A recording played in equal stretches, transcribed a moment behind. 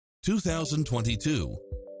2022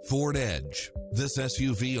 Ford Edge. This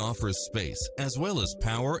SUV offers space as well as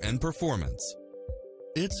power and performance.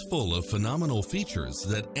 It's full of phenomenal features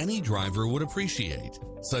that any driver would appreciate,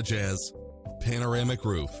 such as panoramic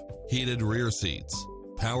roof, heated rear seats,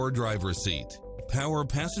 power driver seat, power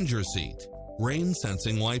passenger seat, rain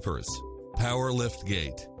sensing wipers, power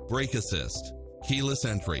liftgate, brake assist, keyless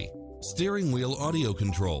entry, steering wheel audio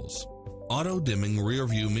controls, auto dimming rear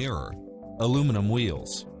view mirror, aluminum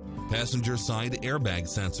wheels, passenger side airbag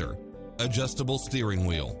sensor, adjustable steering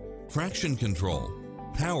wheel, traction control,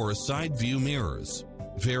 power side view mirrors,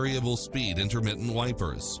 variable speed intermittent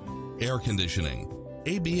wipers, air conditioning,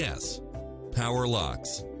 ABS, power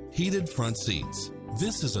locks, heated front seats.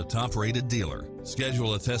 This is a top-rated dealer.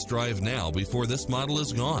 Schedule a test drive now before this model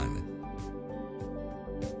is gone.